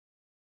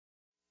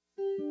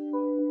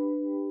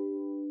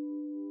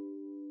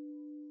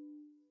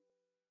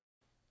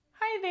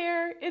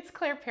It's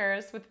Claire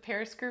Paris with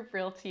Paris Group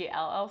Realty,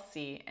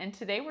 LLC, and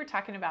today we're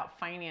talking about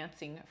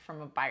financing from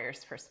a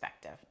buyer's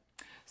perspective.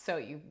 So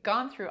you've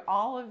gone through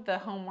all of the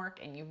homework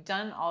and you've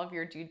done all of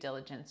your due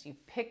diligence.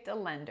 You've picked a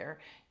lender,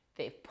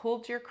 they've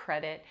pulled your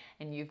credit,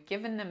 and you've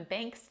given them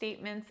bank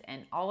statements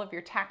and all of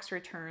your tax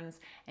returns,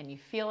 and you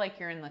feel like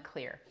you're in the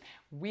clear.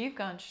 We've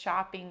gone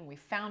shopping, we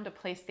found a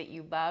place that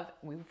you love,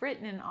 we've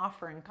written an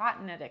offer and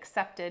gotten it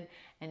accepted,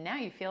 and now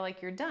you feel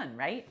like you're done,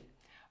 right?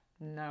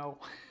 No.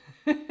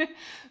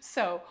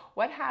 So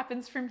what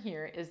happens from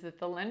here is that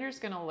the lender's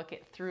going to look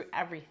through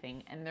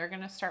everything, and they're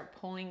going to start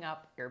pulling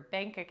up your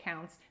bank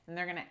accounts, and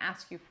they're going to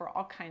ask you for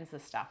all kinds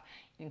of stuff,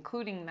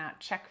 including that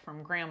check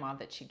from grandma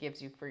that she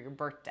gives you for your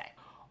birthday.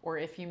 Or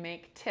if you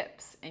make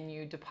tips and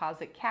you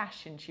deposit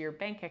cash into your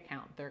bank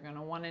account, they're going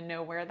to want to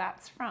know where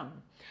that's from.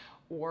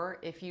 Or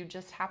if you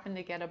just happen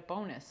to get a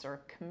bonus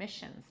or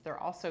commissions,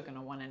 they're also going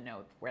to want to know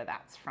where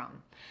that's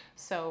from.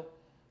 So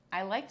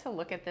I like to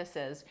look at this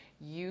as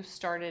you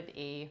started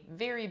a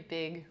very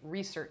big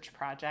research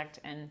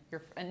project and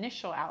your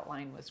initial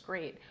outline was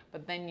great,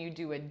 but then you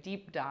do a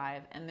deep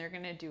dive and they're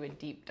going to do a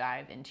deep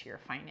dive into your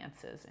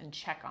finances and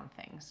check on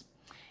things.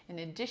 In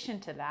addition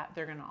to that,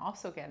 they're going to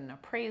also get an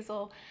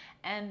appraisal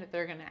and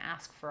they're going to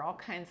ask for all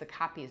kinds of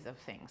copies of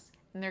things.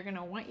 And they're going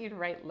to want you to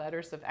write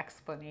letters of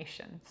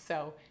explanation.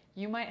 So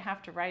you might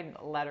have to write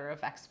a letter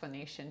of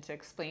explanation to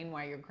explain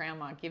why your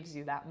grandma gives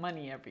you that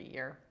money every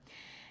year.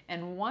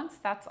 And once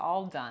that's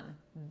all done,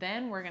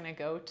 then we're going to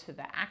go to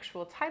the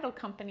actual title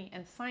company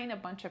and sign a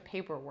bunch of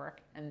paperwork,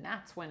 and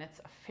that's when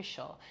it's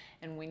official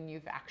and when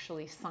you've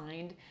actually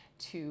signed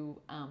to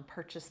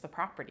purchase the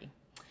property.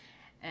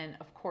 And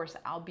of course,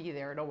 I'll be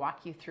there to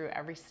walk you through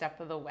every step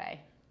of the way.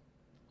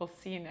 We'll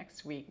see you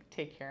next week.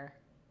 Take care.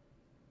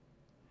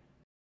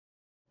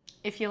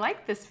 If you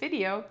like this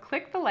video,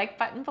 click the like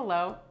button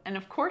below, and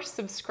of course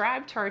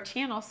subscribe to our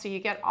channel so you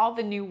get all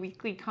the new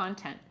weekly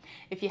content.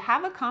 If you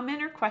have a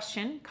comment or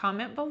question,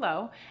 comment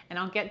below and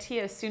I'll get to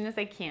you as soon as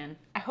I can.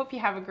 I hope you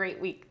have a great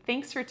week.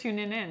 Thanks for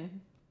tuning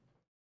in.